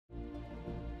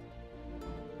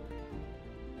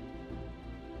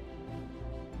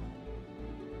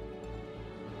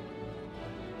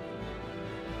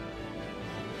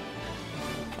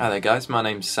Hi there guys, my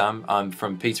name's Sam. I'm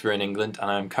from Peterborough in England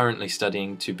and I'm currently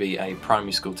studying to be a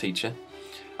primary school teacher.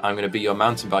 I'm going to be your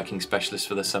mountain biking specialist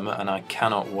for the summer and I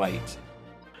cannot wait.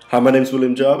 Hi, my name's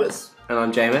William Jarvis. And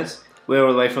I'm James. We're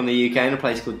all the way from the UK in a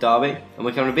place called Derby and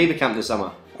we're coming to Beber Camp this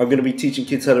summer. I'm going to be teaching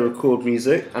kids how to record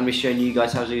music. And we're showing you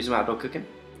guys how to do some outdoor cooking.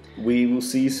 We will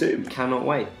see you soon. Cannot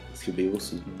wait. It's going to be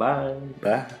awesome. Bye.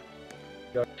 Bye.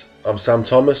 I'm Sam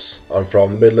Thomas. I'm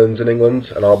from the Midlands in England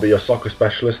and I'll be your soccer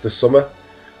specialist this summer.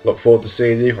 Look forward to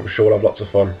seeing you. I'm sure we'll have lots of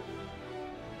fun.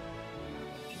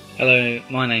 Hello,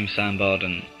 my name's Sam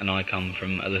Barden and I come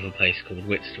from a little place called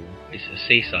Whitstable. It's a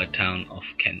seaside town off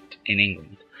Kent in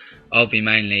England. I'll be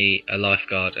mainly a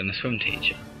lifeguard and a swim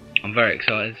teacher. I'm very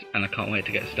excited and I can't wait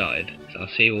to get started, so I'll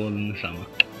see you all in the summer.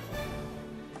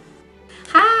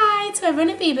 Hi to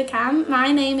everyone at Beber Camp,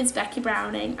 my name is Becky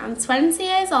Browning. I'm 20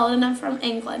 years old and I'm from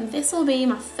England. This will be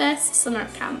my first summer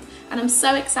at camp and I'm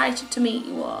so excited to meet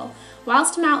you all.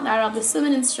 Whilst I'm out there I'll be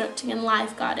swimming instructing and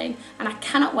lifeguarding and I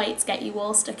cannot wait to get you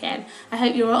all stuck in. I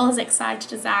hope you're all as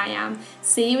excited as I am.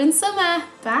 See you in summer,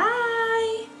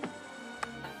 bye!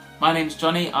 My name's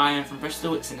Johnny, I am from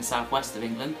Bristol, it's in the southwest of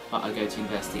England, but I go to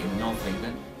university in the north of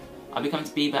England. I'll be coming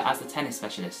to Beber as the tennis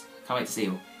specialist. Can't wait to see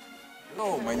you all.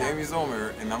 Hello, my name is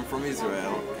Omer and I'm from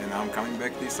Israel and I'm coming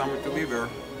back this summer to Beber.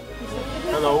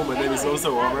 Hello, my name is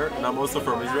also Omer and I'm also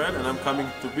from Israel and I'm coming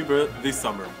to Beber this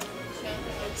summer.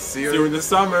 See you in the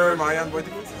summer, Marian.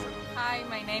 Hi,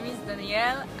 my name is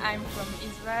Danielle. I'm from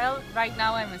Israel. Right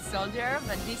now I'm a soldier,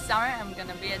 but this summer I'm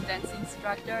gonna be a dance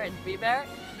instructor at Beber.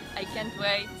 I can't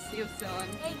wait. See you soon.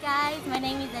 Hey guys, my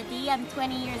name is Adi. I'm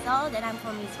 20 years old and I'm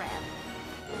from Israel.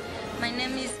 My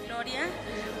name is Gloria.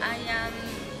 I am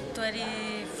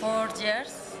 24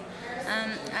 years.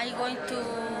 I'm going to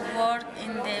work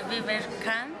in the Beber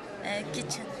Camp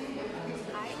kitchen.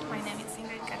 Hi, my name is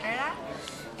Ingrid Carrera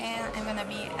and I'm going to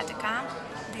be at the camp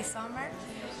this summer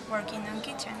working on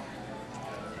kitchen.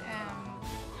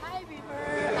 Hi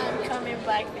Beber, I'm coming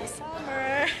back this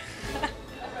summer.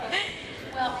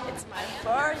 Well, it's my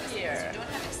 4th year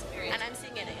and I'm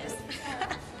singing it.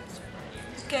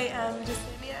 Okay, I'm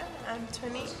Justelia, I'm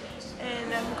 20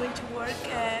 and I'm going to work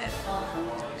at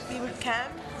Beber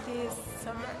Camp this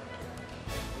summer,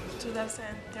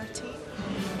 2013,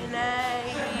 and I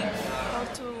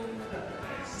hope to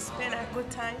spend a good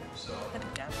time at the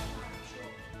camp.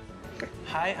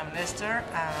 Hi, I'm Lester.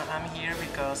 I'm here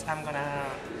because I'm gonna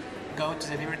go to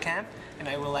the Beber Camp and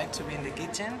I would like to be in the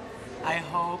kitchen. I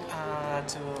hope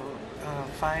to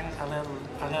find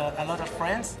a lot of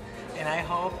friends, and I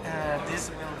hope this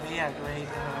will be a great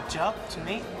job to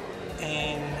me,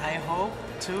 and I hope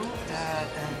too that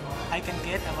I can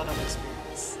get a lot of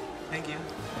experience. Thank you.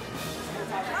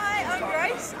 Hi, I'm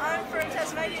Grace. I'm from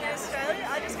Tasmania in Australia.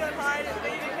 I just got hired at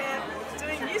Beber Camp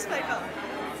doing newspaper.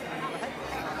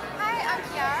 Hi, I'm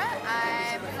Kiara.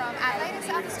 I'm from Adelaide in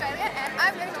South Australia and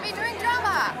I'm going to be doing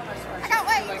drama. I can't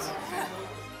wait.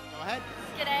 Go ahead.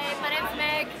 G'day, my name's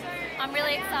Meg. I'm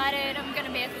really excited. I'm going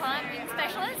to be a climbing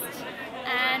specialist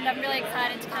and I'm really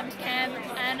excited to come to camp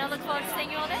and I look forward to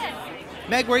seeing you all there.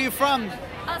 Meg, where are you from?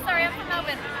 Oh, sorry, I'm from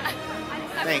Melbourne. I'm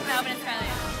Thanks. from Melbourne, Australia.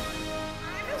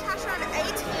 I'm Natasha, I'm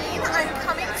 18. I'm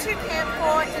coming to camp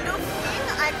for indoor cooking.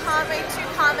 I can't wait to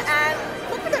come and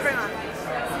cook with everyone.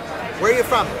 Where are you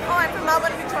from? Oh, I'm from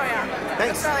Melbourne, Victoria,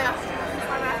 Thanks. Australia.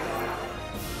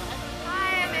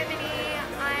 Hi, I'm Ebony.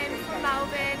 I'm from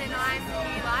Melbourne and I'm the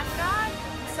new lifeguard.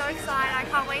 I'm so excited. I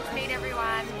can't wait to meet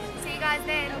everyone. See you guys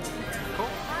then. Cool.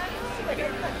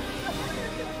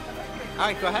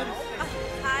 Alright, go ahead.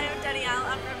 Hi, I'm Danielle.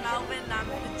 I'm from Melbourne. I'm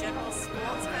a general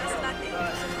sports person, I think.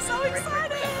 I'm so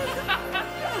excited!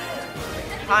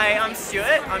 Hi, I'm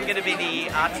Stuart. I'm going to be the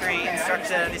archery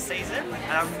instructor this season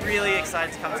and I'm really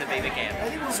excited to come to Beber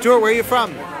Camp. Stuart, where are you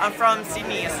from? I'm from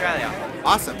Sydney, Australia.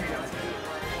 Awesome.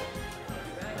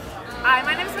 Hi,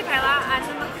 my name is Michaela. I'm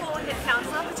the Nicole Hit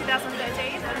Counsellor for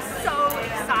 2013. I'm so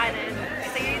excited.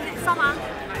 See you this summer.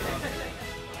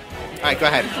 Alright, go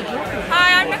ahead.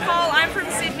 Hi, I'm Nicole. I'm from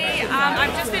Sydney.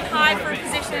 I've just been hired for a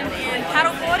position in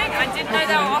paddleboarding. I didn't know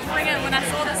they were offering it. When I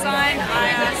saw the sign,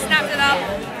 I snapped it up.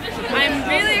 I'm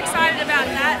really excited about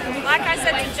that. Like I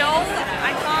said to Joel,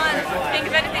 I can't think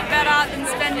of anything better than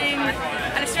spending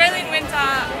an Australian winter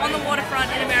on the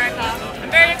waterfront in America. I'm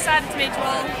very excited to meet you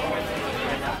all.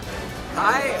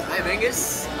 Hi, I'm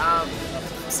Angus.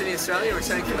 Sydney, Australia,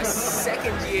 returning for my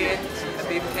 2nd year at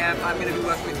Beber Camp. I'm going to be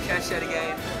working with Cash Out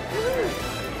again.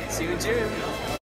 See you in June.